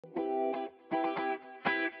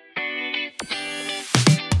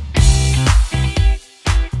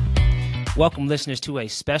Welcome, listeners, to a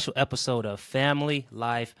special episode of Family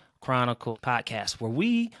Life Chronicles Podcast, where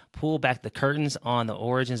we pull back the curtains on the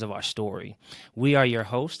origins of our story. We are your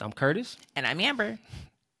hosts. I'm Curtis. And I'm Amber.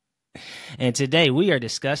 And today we are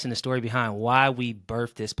discussing the story behind why we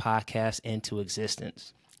birthed this podcast into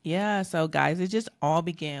existence. Yeah, so guys, it just all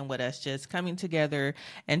began with us just coming together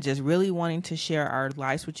and just really wanting to share our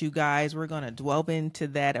lives with you guys. We're going to delve into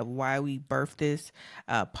that of why we birthed this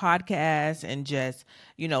podcast, and just,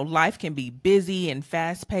 life can be busy and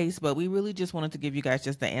fast paced, but we really just wanted to give you guys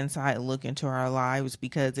just the inside look into our lives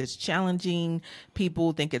because it's challenging.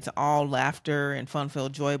 People think it's all laughter and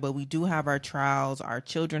fun-filled joy, but we do have our trials. Our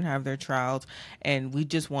children have their trials, and we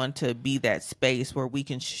just want to be that space where we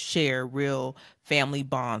can share real family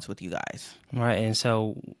bonds with you guys. Right. And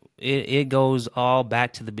so it goes all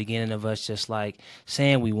back to the beginning of us just like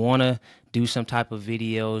saying we want to do some type of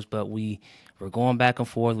videos, but we're going back and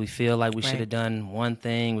forth. We feel like we should have done one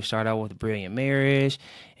thing. We started out with a brilliant marriage,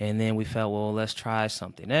 and then we felt, well, let's try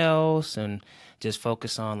something else and just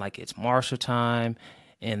focus on like it's Marshall time.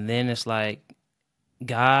 And then it's like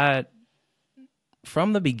God,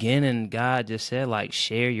 from the beginning, God just said like,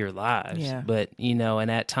 share your lives. Yeah. But,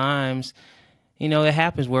 and at times, it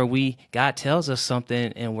happens where God tells us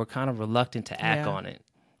something and we're kind of reluctant to act on it,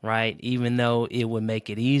 right? Even though it would make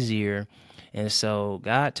it easier. And so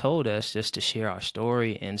God told us just to share our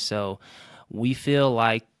story. And so we feel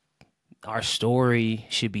like our story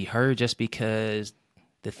should be heard just because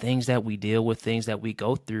the things that we deal with, things that we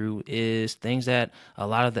go through is things that a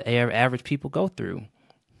lot of the average people go through.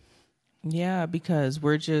 Yeah, because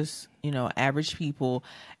we're just, average people,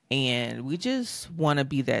 and we just want to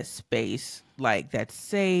be that space like that's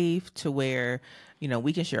safe to where,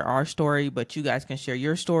 we can share our story, but you guys can share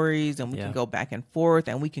your stories, and we can go back and forth,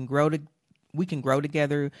 and we can grow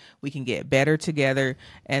together. We can get better together.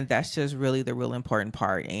 And that's just really the real important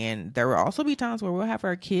part. And there will also be times where we'll have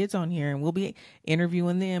our kids on here and we'll be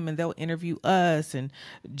interviewing them and they'll interview us, and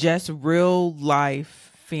just real life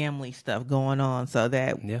family stuff going on so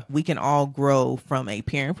that we can all grow from a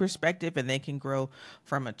parent perspective and they can grow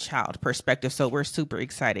from a child perspective. So we're super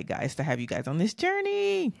excited, guys, to have you guys on this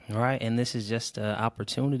journey. All right. And this is just an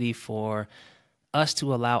opportunity for us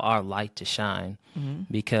to allow our light to shine,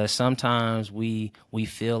 because sometimes we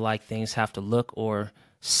feel like things have to look or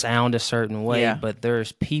sound a certain way, but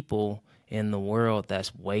there's people in the world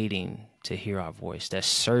that's waiting to hear our voice, that's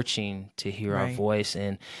searching to hear our voice.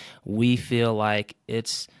 And we feel like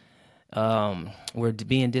it's we're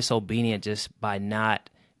being disobedient just by not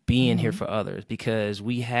being here for others, because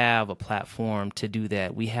we have a platform to do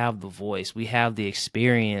that. We have the voice, we have the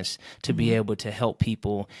experience to be able to help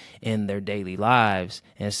people in their daily lives.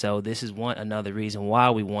 And so this is another reason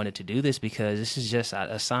why we wanted to do this, because this is just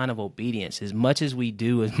a sign of obedience. As much as we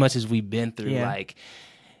do, as much as we've been through, like,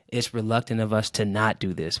 it's reluctant of us to not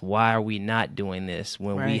do this. Why are we not doing this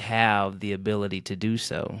when we have the ability to do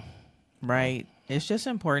so? Right. It's just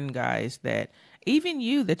important, guys, that even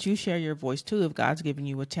that you share your voice too. If God's given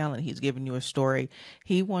you a talent, he's given you a story,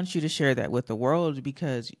 he wants you to share that with the world,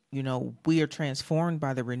 because, we are transformed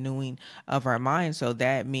by the renewing of our minds. So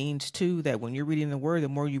that means too that when you're reading the word, the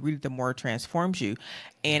more you read it, the more it transforms you.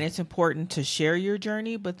 And it's important to share your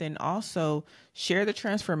journey, but then also share the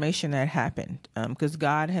transformation that happened, because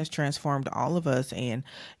God has transformed all of us. And,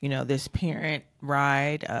 this parent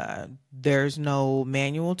ride, there's no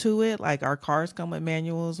manual to it. Like, our cars come with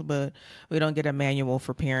manuals, but we don't get a manual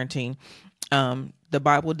for parenting. The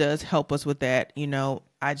Bible does help us with that.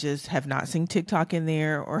 I just have not seen TikTok in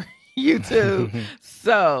there or YouTube.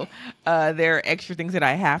 So there are extra things that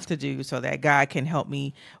I have to do so that God can help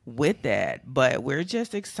me with that. But we're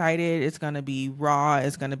just excited. It's going to be raw.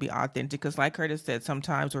 It's going to be authentic. Because like Curtis said,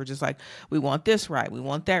 sometimes we're just like, we want this right. We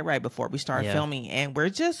want that right before we start filming. And we're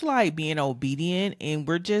just like being obedient, and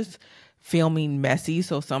we're just filming messy.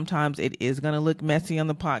 So sometimes it is going to look messy on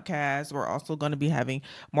the podcast. We're also going to be having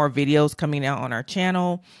more videos coming out on our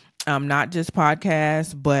channel. Not just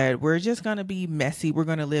podcasts, but we're just going to be messy. We're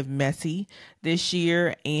going to live messy this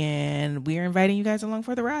year, and we're inviting you guys along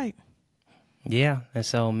for the ride. Yeah, and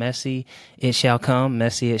so messy it shall come,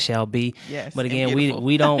 messy it shall be. Yes, but again,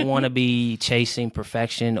 we don't want to be chasing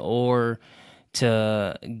perfection or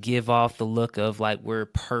to give off the look of like we're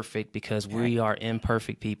perfect, because we are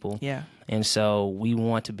imperfect people. Yeah. And so we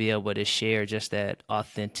want to be able to share just that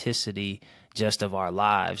authenticity just of our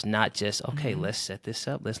lives, not just, okay, let's set this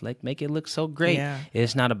up. Let's make it look so great. Yeah.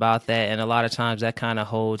 It's not about that. And a lot of times that kind of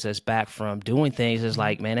holds us back from doing things. It's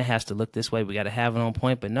like, man, it has to look this way. We got to have it on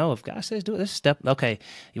point. But no, if God says do it, let's step. Okay,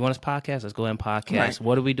 you want us podcast? Let's go ahead and podcast. Right.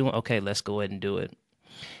 What are we doing? Okay, let's go ahead and do it.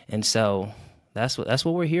 And so that's what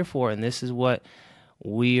we're here for. And this is what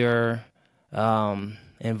we are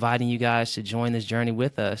inviting you guys to join this journey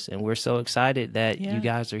with us. And we're so excited that you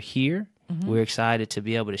guys are here. We're excited to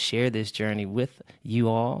be able to share this journey with you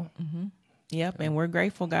all. Yep, and we're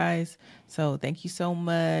grateful, guys. So thank you so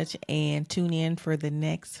much, and tune in for the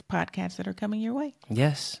next podcasts that are coming your way.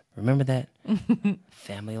 Yes, remember that.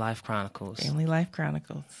 Family Life Chronicles. Family Life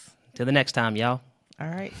Chronicles. Till the next time, y'all. All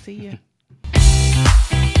right, see you.